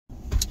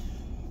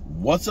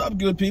What's up,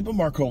 good people?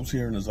 Mark Holmes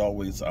here, and as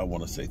always, I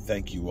want to say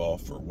thank you all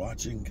for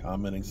watching,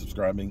 commenting,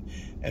 subscribing,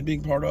 and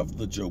being part of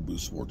the Joe Boo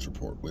Sports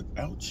Report.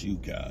 Without you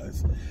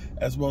guys,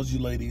 as well as you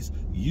ladies,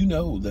 you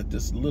know that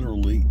this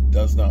literally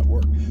does not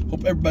work.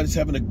 Hope everybody's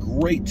having a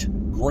great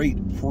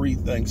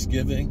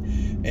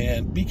pre-Thanksgiving,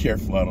 and be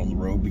careful out on the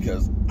road,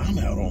 because I'm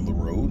out on the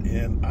road,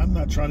 and I'm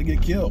not trying to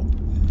get killed.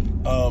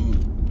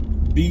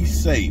 Be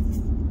safe.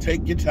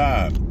 Take your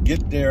time.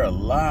 Get there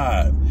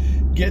alive.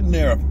 Getting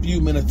there a few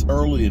minutes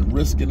early and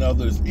risking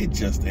others, it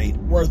just ain't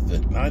worth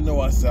it. And I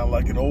know I sound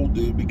like an old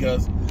dude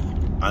because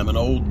I'm an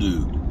old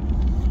dude.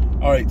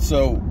 All right,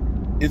 so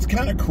it's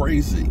kind of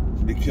crazy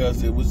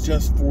because it was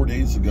just 4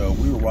 days ago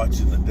we were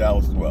watching the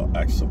Dallas. Well,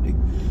 actually,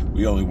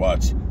 we only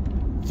watched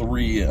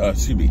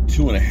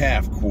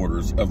 2.5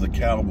 quarters of the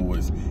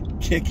Cowboys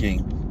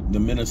kicking the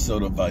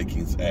Minnesota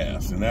Vikings'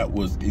 ass, and that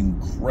was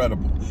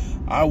incredible.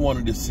 I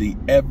wanted to see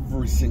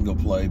every single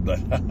play, but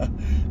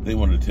they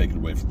wanted to take it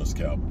away from us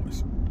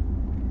Cowboys.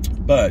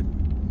 But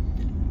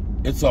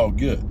it's all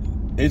good.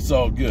 It's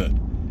all good.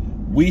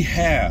 We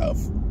have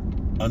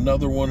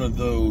another one of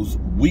those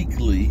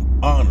weekly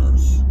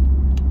honors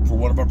for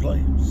one of our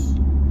players.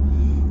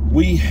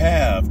 We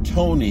have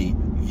Tony,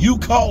 you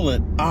call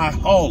it, I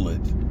haul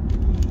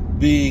it,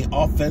 being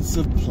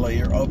Offensive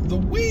Player of the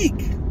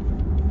Week,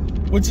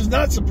 which is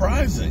not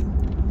surprising.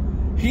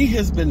 He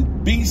has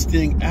been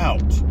beasting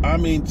out. I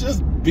mean,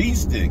 just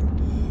beasting.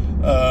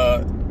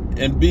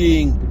 And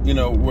being, you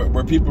know,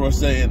 where people are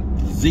saying,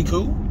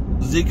 Ziku.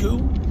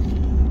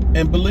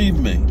 And believe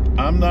me,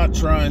 I'm not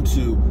trying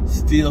to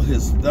steal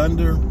his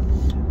thunder.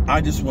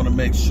 I just want to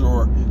make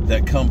sure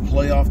that come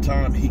playoff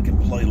time, he can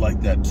play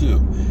like that too.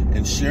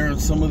 And sharing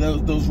some of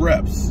those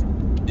reps,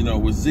 you know,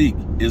 with Zeke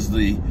is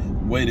the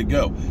way to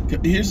go.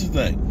 Here's the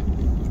thing.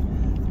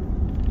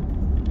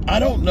 I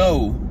don't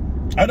know.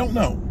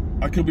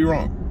 I could be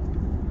wrong.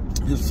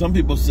 Because some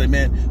people say,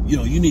 man, you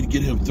know, you need to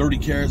get him 30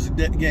 carries a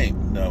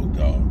game. No,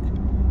 dog.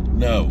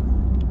 No.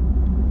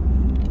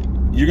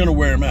 You're going to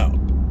wear him out.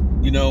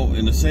 You know,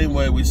 in the same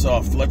way we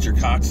saw Fletcher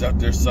Cox out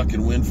there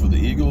sucking wind for the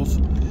Eagles,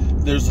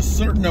 there's a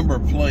certain number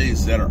of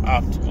plays that are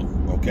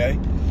optimal, okay?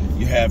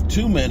 You have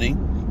too many,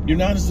 you're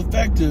not as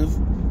effective.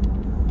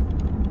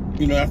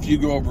 You know, after you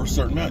go over a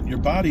certain amount, your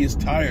body is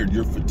tired,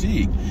 you're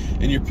fatigued,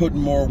 and you're putting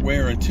more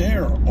wear and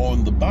tear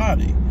on the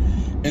body.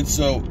 And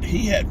so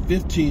he had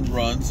 15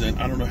 runs, and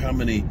I don't know how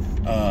many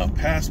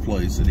pass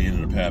plays that he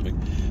ended up having.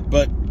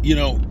 But, you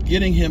know,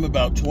 getting him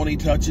about 20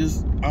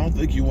 touches, I don't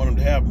think you want him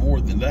to have more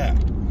than that.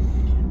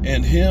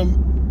 And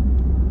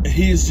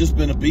he's just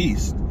been a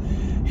beast.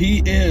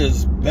 He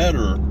is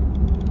better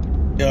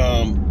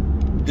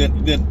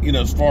than, you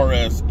know, as far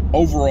as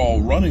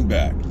overall running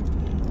back.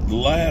 The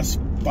last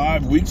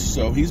 5 weeks or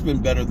so, he's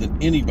been better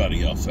than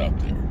anybody else out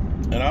there.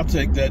 And I'll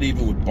take that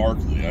even with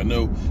Barkley. I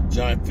know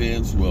Giant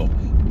fans will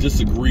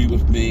disagree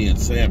with me and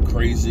say I'm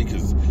crazy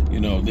because, you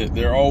know,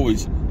 they're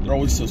always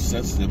so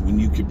sensitive when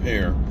you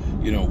compare,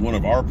 you know, one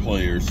of our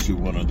players to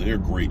one of their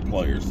great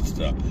players and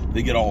stuff.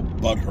 They get all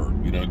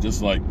butthurt, you know,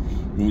 just like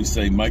when we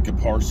say Micah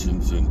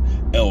Parsons and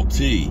LT,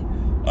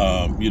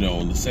 you know,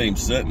 in the same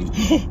sentence.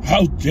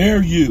 How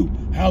dare you?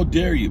 How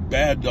dare you?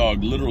 Bad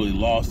Dog literally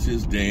lost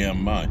his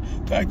damn mind.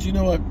 In fact, you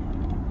know what?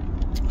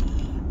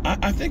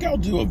 I think I'll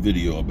do a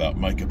video about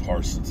Micah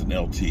Parsons and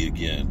LT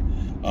again.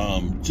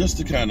 Just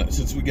to kind of,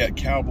 since we got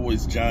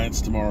Cowboys,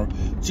 Giants tomorrow,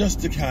 just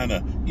to kind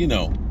of, you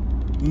know,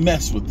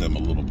 mess with them a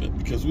little bit,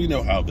 because we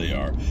know how they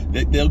are.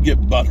 They'll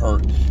get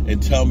butthurt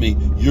and tell me,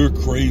 you're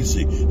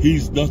crazy.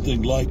 He's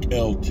nothing like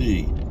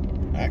LT.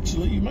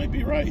 Actually, you might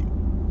be right.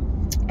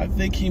 I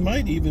think he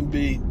might even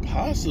be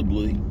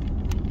possibly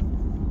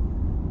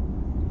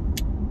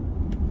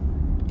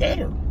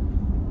better.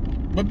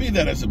 But be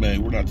that as it may,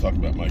 we're not talking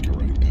about Micah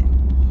right now.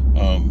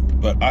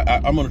 But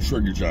I'm going to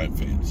trigger Giant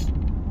fans.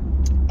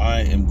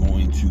 I am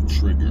going to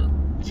trigger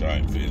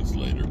Giant fans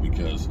later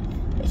because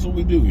that's what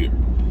we do here.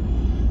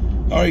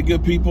 All right,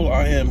 good people,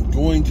 I am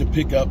going to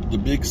pick up the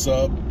big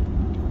sub.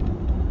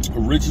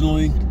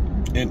 Originally,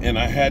 and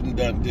I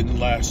didn't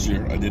last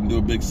year. I didn't do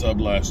a big sub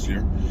last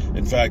year.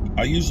 In fact,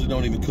 I usually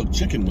don't even cook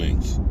chicken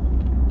wings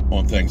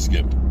on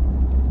Thanksgiving.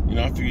 You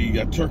know, I figure you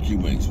got turkey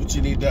wings, but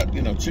you need that,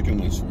 you know, chicken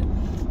wings for it.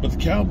 But the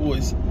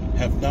Cowboys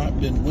have not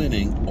been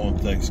winning on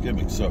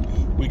Thanksgiving. So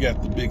we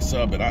got the big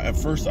sub, and at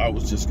first I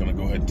was just going to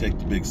go ahead and take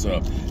the big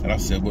sub, and I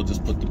said, we'll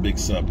just put the big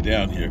sub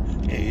down here,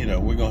 and, you know,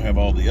 we're going to have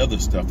all the other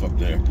stuff up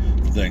there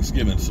for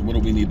Thanksgiving, so what do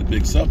we need the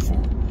big sub for?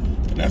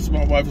 And that's when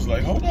my wife was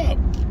like, hold up,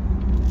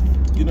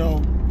 you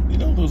know,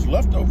 those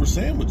leftover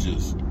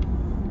sandwiches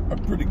are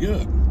pretty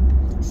good.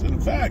 So in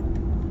fact,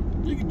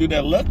 we can do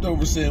that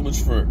leftover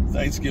sandwich for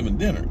Thanksgiving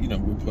dinner. You know,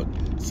 we'll put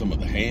some of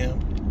the ham,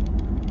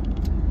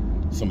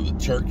 some of the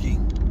turkey,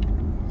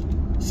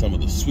 some of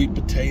the sweet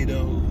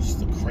potatoes,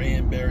 the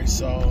cranberry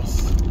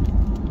sauce,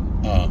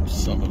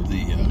 some of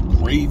the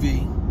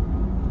gravy.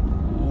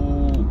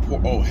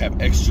 Ooh,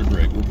 have extra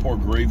gravy. We'll pour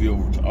gravy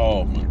over to,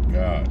 oh my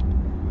God.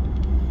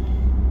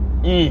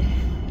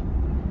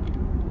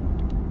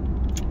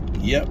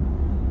 Yep.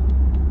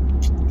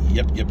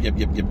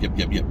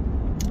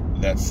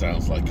 that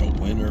sounds like a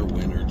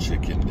winner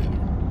chicken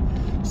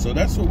dinner. So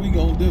that's what we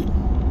gonna do.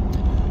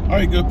 All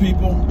right, good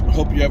people.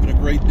 Hope you're having a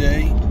great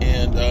day,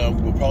 and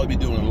we'll probably be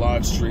doing a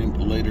live stream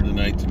later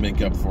tonight to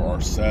make up for our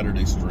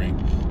Saturday stream.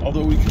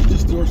 Although we could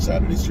just do our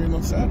Saturday stream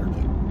on Saturday.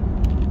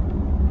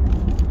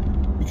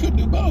 We could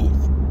do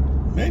both.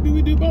 Maybe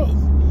we do both.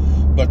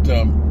 But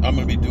I'm going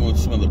to be doing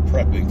some of the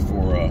prepping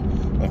for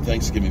a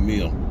Thanksgiving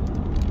meal.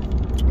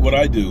 What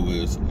I do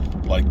is,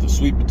 like the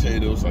sweet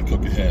potatoes, I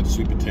cook ahead,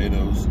 sweet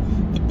potatoes,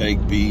 the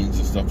baked beans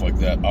and stuff like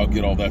that. I'll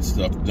get all that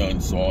stuff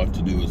done, so all I have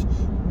to do is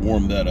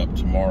warm that up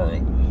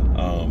tomorrow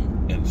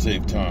and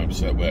save time.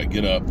 So that way I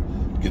get up,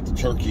 get the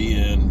turkey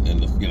in, and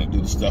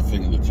do the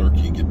stuffing and the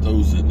turkey, get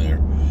those in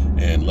there,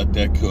 and let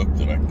that cook.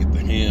 Then I can get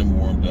the ham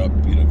warmed up,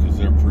 because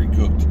they're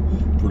pre-cooked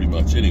pretty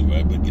much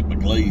anyway, but get my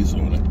glaze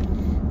on it.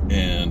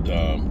 And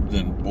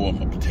then boil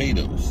my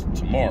potatoes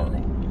tomorrow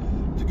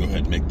to go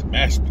ahead and make the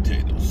mashed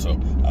potatoes. So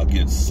I'll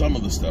get some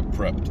of the stuff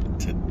prepped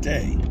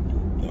today.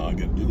 Then all I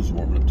got to do is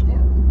warm it up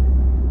tomorrow.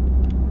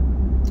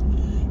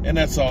 And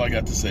that's all I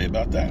got to say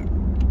about that.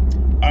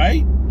 All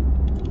right.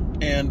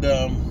 And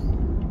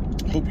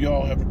hope you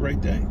all have a great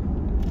day.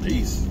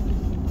 Peace.